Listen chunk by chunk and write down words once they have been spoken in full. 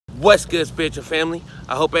What's good, spiritual family?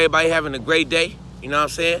 I hope everybody having a great day, you know what I'm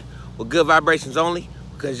saying? With good vibrations only,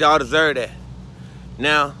 because y'all deserve that.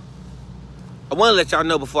 Now, I want to let y'all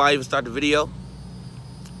know before I even start the video.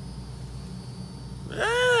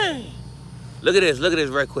 Hey, look at this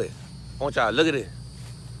real quick. I want y'all to look at this.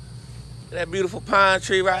 Look at that beautiful pine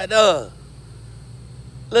tree right there.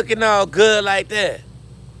 Looking all good like that.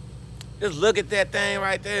 Just look at that thing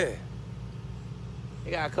right there.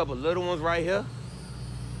 They got a couple little ones right here.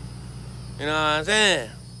 You know what I'm saying?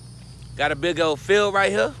 Got a big old field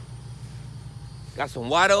right here. Got some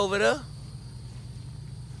water over there.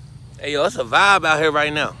 Hey, yo, it's a vibe out here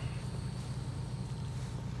right now.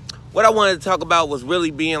 What I wanted to talk about was really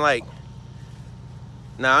being like,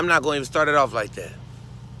 nah, I'm not going to even start it off like that.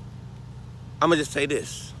 I'm going to just say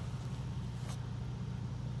this.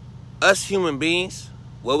 Us human beings,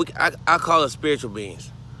 well, I call us spiritual beings,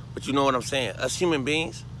 but you know what I'm saying. Us human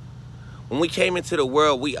beings, when we came into the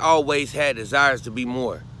world, we always had desires to be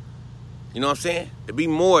more. You know what I'm saying? To be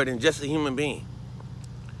more than just a human being.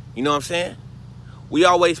 You know what I'm saying? We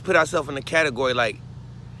always put ourselves in a category like,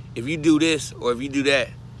 if you do this or if you do that,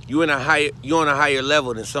 you're on a higher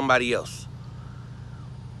level than somebody else.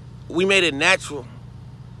 We made it natural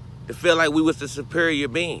to feel like we was the superior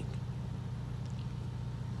being.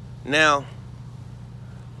 Now,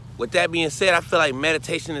 with that being said, I feel like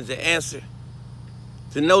meditation is the answer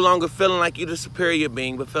to no longer feeling like you're the superior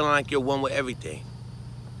being, but feeling like you're one with everything.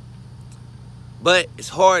 But it's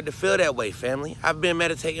hard to feel that way, family. I've been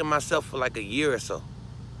meditating myself for like a year or so.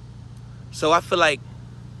 So I feel like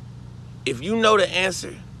if you know the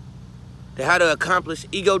answer to how to accomplish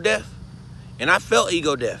ego death, and I felt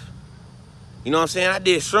ego death. You know what I'm saying? I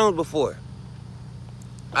did shrooms before.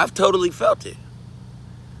 I've totally felt it.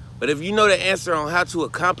 But if you know the answer on how to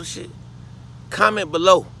accomplish it, comment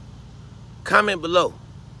below. Comment below.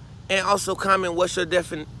 And also comment what's your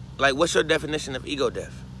definition of ego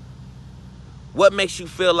death? What makes you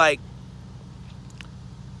feel like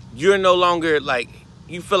you're no longer like,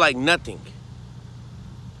 you feel like nothing?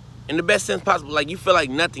 In the best sense possible, like you feel like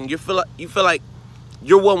nothing. You feel like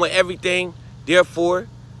you're one with everything, therefore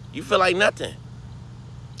you feel like nothing.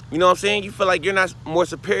 You know what I'm saying? You feel like you're not more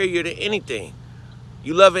superior to anything.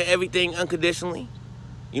 You loving everything unconditionally.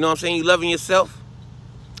 You know what I'm saying? You loving yourself.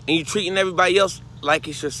 And you treating everybody else like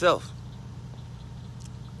it's yourself.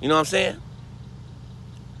 You know what I'm saying?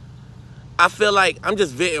 I feel like I'm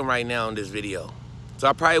just venting right now in this video. So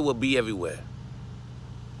I probably will be everywhere.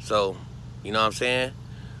 So, you know what I'm saying?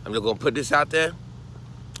 I'm just going to put this out there.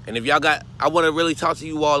 And if y'all got, I want to really talk to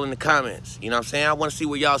you all in the comments. You know what I'm saying? I want to see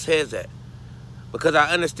where y'all's heads at. Because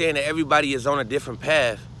I understand that everybody is on a different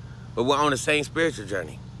path, but we're on the same spiritual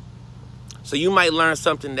journey. So you might learn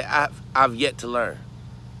something that I've yet to learn.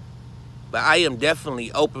 But I am definitely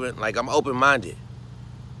open, like I'm open-minded.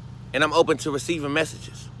 And I'm open to receiving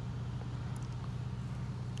messages.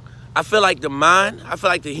 I feel like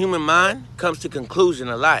the human mind comes to conclusion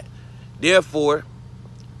a lot. Therefore,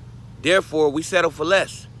 we settle for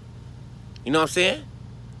less. You know what I'm saying?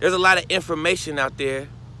 There's a lot of information out there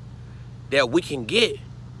that we can get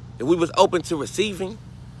if we was open to receiving.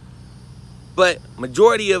 But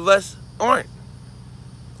majority of us aren't.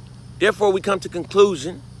 Therefore, we come to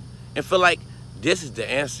conclusion and feel like this is the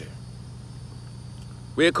answer.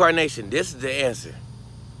 Reincarnation, this is the answer.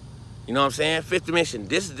 You know what I'm saying? Fifth dimension,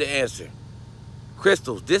 this is the answer.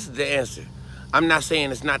 Crystals, this is the answer. I'm not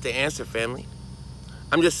saying it's not the answer, family.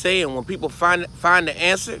 I'm just saying when people find the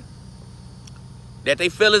answer that they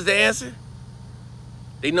feel is the answer,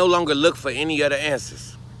 they no longer look for any other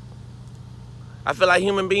answers. I feel like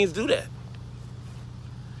human beings do that.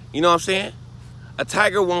 You know what I'm saying? A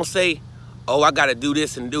tiger won't say, oh, I got to do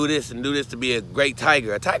this and do this and do this to be a great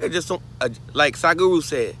tiger. A tiger just, like Sadhguru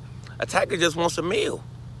said, a tiger just wants a meal.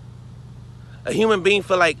 A human being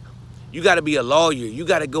feel like you got to be a lawyer. You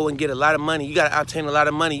got to go and get a lot of money. You got to obtain a lot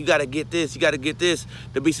of money. You got to get this. You got to get this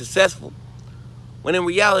to be successful. When in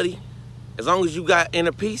reality, as long as you got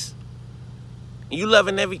inner peace, and you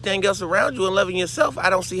loving everything else around you and loving yourself, I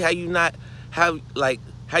don't see how you're not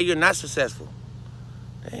successful.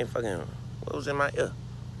 Dang, fucking, what was in my ear?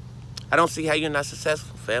 I don't see how you're not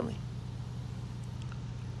successful, family.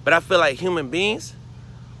 But I feel like human beings,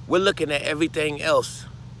 we're looking at everything else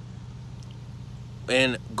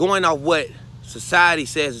and going off what society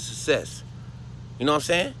says is success. You know what I'm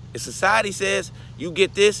saying? If society says you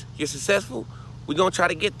get this, you're successful, we're going to try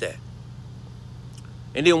to get that.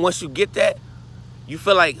 And then once you get that, you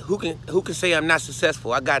feel like, who can say I'm not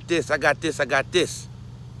successful? I got this, I got this, I got this.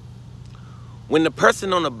 When the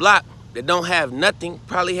person on the block that don't have nothing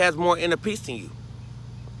probably has more inner peace than you.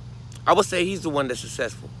 I would say he's the one that's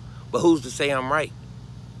successful. But who's to say I'm right?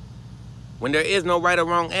 when there is no right or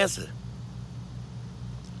wrong answer.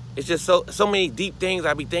 It's just so many deep things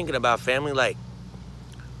I be thinking about, family. Like,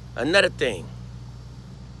 another thing.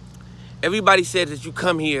 Everybody says that you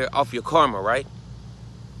come here off your karma, right?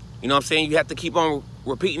 You know what I'm saying? You have to keep on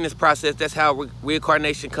repeating this process. That's how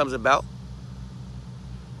reincarnation comes about.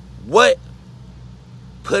 What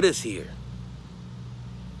put us here?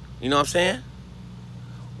 You know what I'm saying?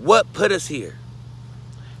 What put us here?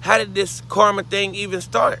 How did this karma thing even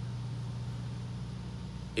start?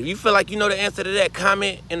 If you feel like you know the answer to that,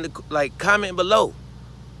 comment below.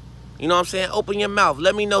 You know what I'm saying? Open your mouth.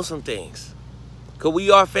 Let me know some things. Because we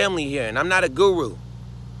are family here, and I'm not a guru.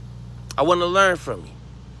 I want to learn from you.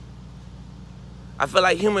 I feel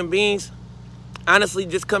like human beings honestly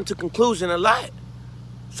just come to conclusion a lot.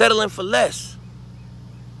 Settling for less.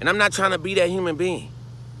 And I'm not trying to be that human being.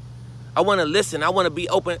 I want to listen. I want to be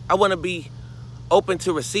open. I want to be open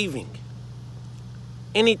to receiving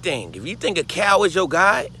anything. If you think a cow is your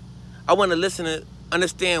guide, I want to listen and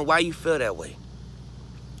understand why you feel that way.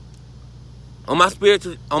 On my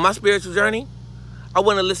spiritual journey, I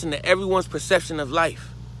want to listen to everyone's perception of life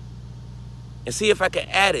and see if I can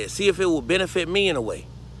add it, see if it will benefit me in a way.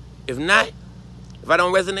 If not, if I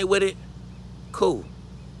don't resonate with it, cool.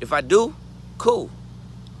 If I do, cool.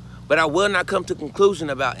 But I will not come to conclusion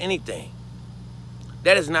about anything.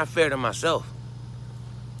 That is not fair to myself.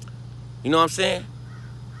 You know what I'm saying?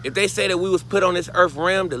 If they say that we was put on this earth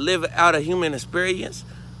realm to live out a human experience,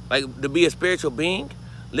 like to be a spiritual being,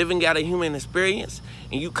 living out a human experience,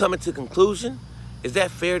 and you coming to conclusion, is that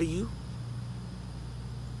fair to you?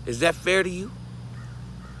 Is that fair to you?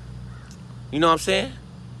 You know what I'm saying?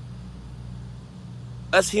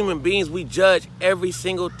 Us human beings, we judge every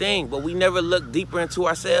single thing, but we never look deeper into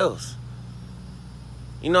ourselves.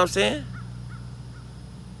 You know what I'm saying?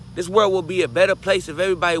 This world will be a better place if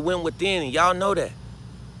everybody went within, and y'all know that.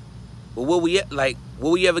 But will we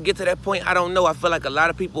ever get to that point? I don't know. I feel like a lot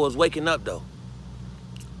of people is waking up, though.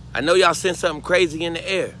 I know y'all sense something crazy in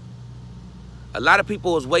the air. A lot of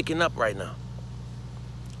people is waking up right now.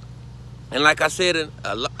 And like I said,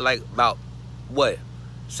 like about,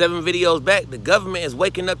 7 videos back, the government is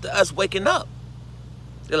waking up to us waking up.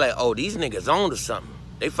 They're like, oh, these niggas on to something.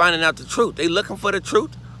 They finding out the truth. They looking for the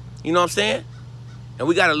truth. You know what I'm saying? And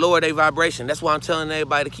we got to lower their vibration. That's why I'm telling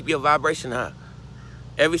everybody to keep your vibration high.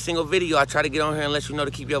 Every single video, I try to get on here and let you know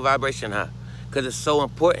to keep your vibration high. Because it's so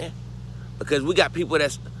important. Because we got people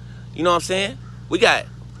that's, you know what I'm saying? We got,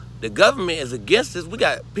 the government is against us. We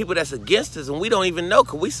got people that's against us, and we don't even know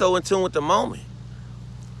because we so in tune with the moment.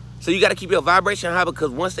 So you got to keep your vibration high,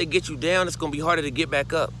 because once they get you down, it's going to be harder to get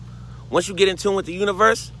back up. Once you get in tune with the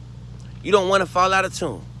universe, you don't want to fall out of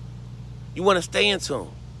tune. You want to stay in tune.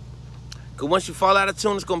 Because once you fall out of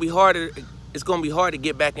tune, it's going to be harder. It's going to be hard to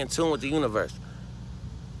get back in tune with the universe.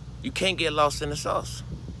 You can't get lost in the sauce.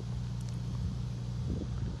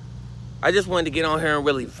 I just wanted to get on here and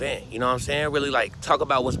really vent, you know what I'm saying? Really like talk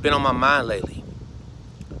about what's been on my mind lately.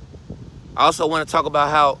 I also want to talk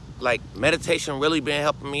about how like meditation really been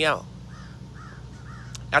helping me out.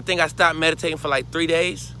 I think I stopped meditating for like 3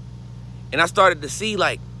 days, and I started to see,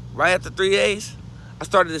 like right after 3 days, I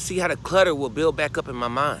started to see how the clutter will build back up in my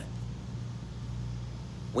mind.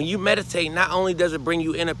 When you meditate, not only does it bring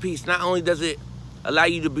you inner peace, not only does it allow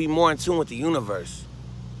you to be more in tune with the universe,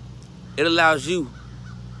 it allows you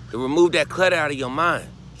to remove that clutter out of your mind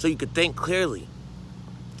so you can think clearly.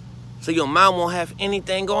 So your mind won't have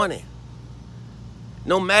anything on it.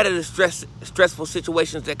 No matter the stressful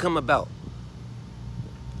situations that come about.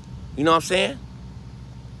 You know what I'm saying?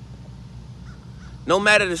 No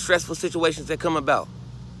matter the stressful situations that come about,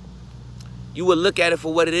 you will look at it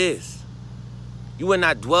for what it is. You will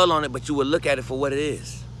not dwell on it, but you will look at it for what it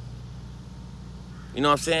is. You know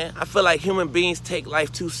what I'm saying? I feel like human beings take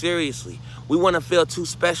life too seriously. We want to feel too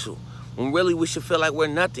special, when really we should feel like we're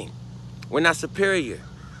nothing. We're not superior.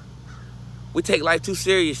 We take life too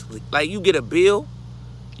seriously. Like, you get a bill,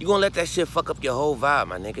 you gonna let that shit fuck up your whole vibe,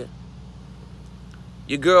 my nigga.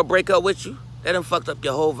 Your girl break up with you, that done fucked up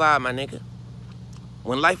your whole vibe, my nigga.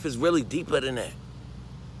 When life is really deeper than that.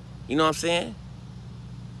 You know what I'm saying?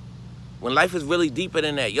 When life is really deeper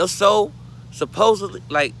than that. Your soul, supposedly,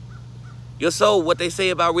 like, your soul, what they say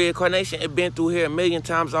about reincarnation, it been through here 1,000,000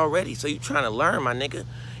 times already. So you trying to learn, my nigga.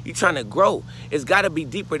 You trying to grow. It's got to be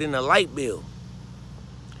deeper than a light bill.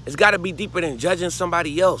 It's got to be deeper than judging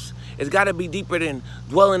somebody else. It's got to be deeper than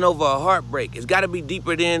dwelling over a heartbreak. It's got to be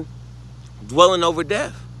deeper than dwelling over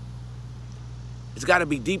death. It's got to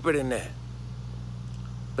be deeper than that.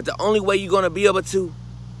 But the only way you're going to be able to,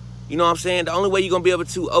 you know what I'm saying? The only way you're going to be able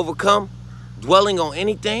to overcome dwelling on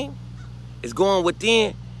anything is going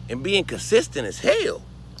within and being consistent as hell.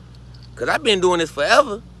 Because I've been doing this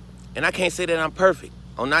forever, and I can't say that I'm perfect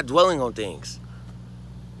on not dwelling on things.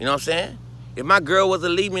 You know what I'm saying? If my girl was to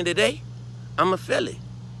leave me today, I'ma feel it.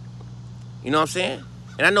 You know what I'm saying?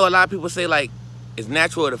 And I know a lot of people say, like, it's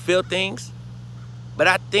natural to feel things, but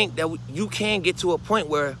I think that you can get to a point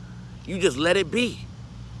where you just let it be.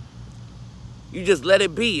 You just let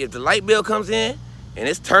it be. If the light bill comes in and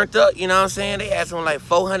it's turned up, you know what I'm saying? They ask them like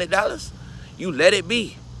 $400. You let it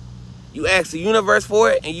be. You ask the universe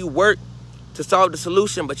for it and you work to solve the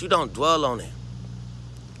solution, but you don't dwell on it.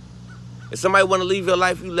 If somebody want to leave your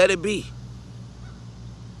life, you let it be.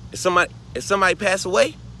 If somebody pass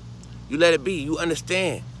away, you let it be. You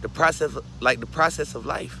understand the process, like the process of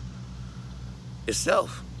life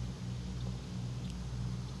itself.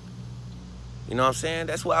 You know what I'm saying?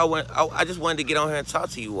 That's why I just wanted to get on here and talk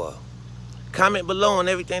to you all. Comment below on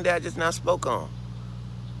everything that I just now spoke on.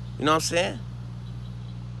 You know what I'm saying?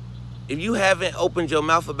 If you haven't opened your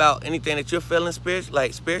mouth about anything that you're feeling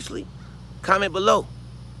spiritually, comment below.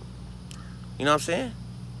 You know what I'm saying?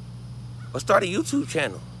 Or start a YouTube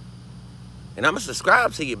channel. And I'm going to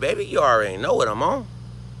subscribe to you, baby. You already know what I'm on.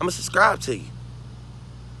 I'm going to subscribe to you.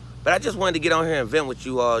 But I just wanted to get on here and vent with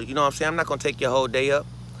you all. You know what I'm saying? I'm not going to take your whole day up.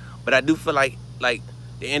 But I do feel like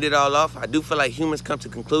to end it all off, I do feel like humans come to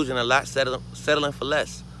conclusion a lot settling for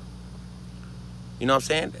less. You know what I'm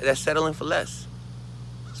saying? That's settling for less.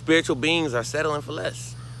 Spiritual beings are settling for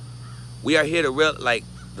less. We are here to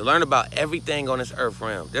learn about everything on this earth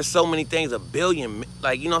realm. There's so many things, a billion,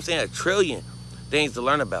 you know what I'm saying, a trillion things to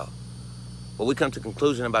learn about. But we come to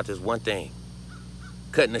conclusion about this one thing,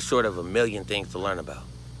 cutting it short of a million things to learn about.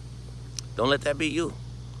 Don't let that be you.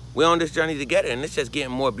 We're on this journey together, and it's just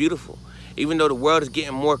getting more beautiful. Even though the world is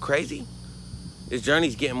getting more crazy, this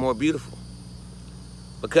journey's getting more beautiful.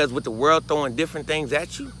 Because with the world throwing different things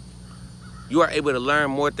at you, you are able to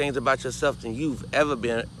learn more things about yourself than you've ever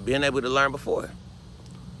been able to learn before.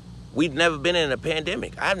 We've never been in a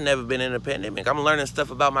pandemic. I've never been in a pandemic. I'm learning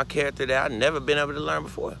stuff about my character that I've never been able to learn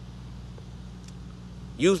before.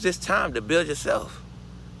 Use this time to build yourself.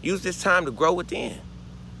 Use this time to grow within.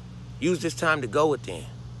 Use this time to go within.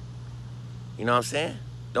 You know what I'm saying?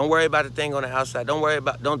 Don't worry about the thing on the outside.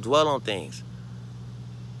 Don't dwell on things.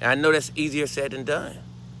 And I know that's easier said than done.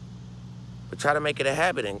 But try to make it a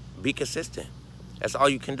habit and be consistent. That's all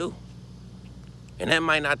you can do. And that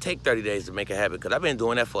might not take 30 days to make a habit, because I've been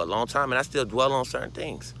doing that for a long time and I still dwell on certain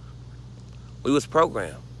things. We was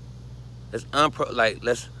programmed. Let's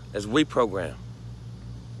reprogram.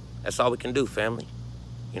 That's all we can do, family.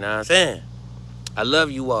 You know what I'm saying? I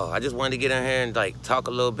love you all. I just wanted to get in here and talk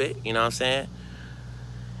a little bit, you know what I'm saying?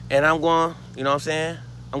 And I'm going, you know what I'm saying?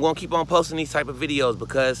 I'm going to keep on posting these type of videos,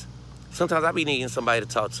 because sometimes I be needing somebody to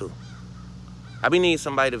talk to. I be needing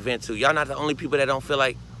somebody to vent to. Y'all not the only people that don't feel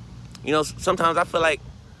like, you know, sometimes I feel like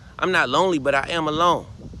I'm not lonely, but I am alone.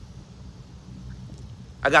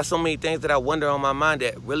 I got so many things that I wonder on my mind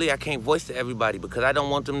that really I can't voice to everybody, because I don't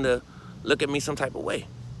want them to look at me some type of way.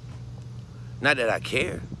 Not that I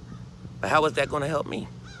care, but how is that going to help me?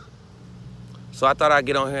 So I thought I'd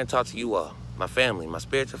get on here and talk to you all, my family, my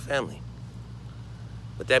spiritual family.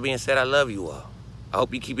 With that being said, I love you all. I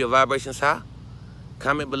hope you keep your vibrations high.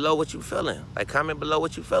 Comment below what you feeling. Comment below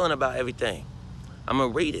what you feeling about everything. I'm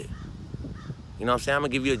going to read it. You know what I'm saying? I'm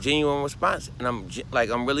going to give you a genuine response. And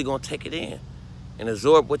I'm really going to take it in and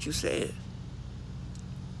absorb what you said.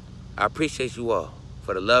 I appreciate you all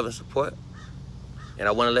for the love and support. And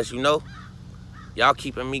I want to let you know, y'all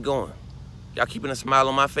keeping me going. Y'all keeping a smile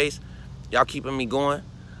on my face. Y'all keeping me going.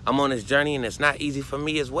 I'm on this journey, and it's not easy for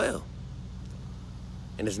me as well.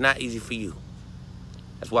 And it's not easy for you.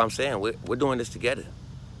 That's why I'm saying we're doing this together.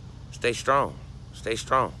 Stay strong. Stay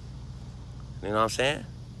strong. You know what I'm saying?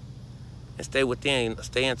 And stay within,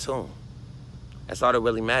 stay in tune. That's all that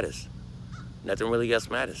really matters. Nothing really else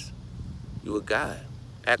matters. You a God.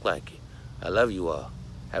 Act like it. I love you all.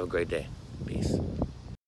 Have a great day. Peace.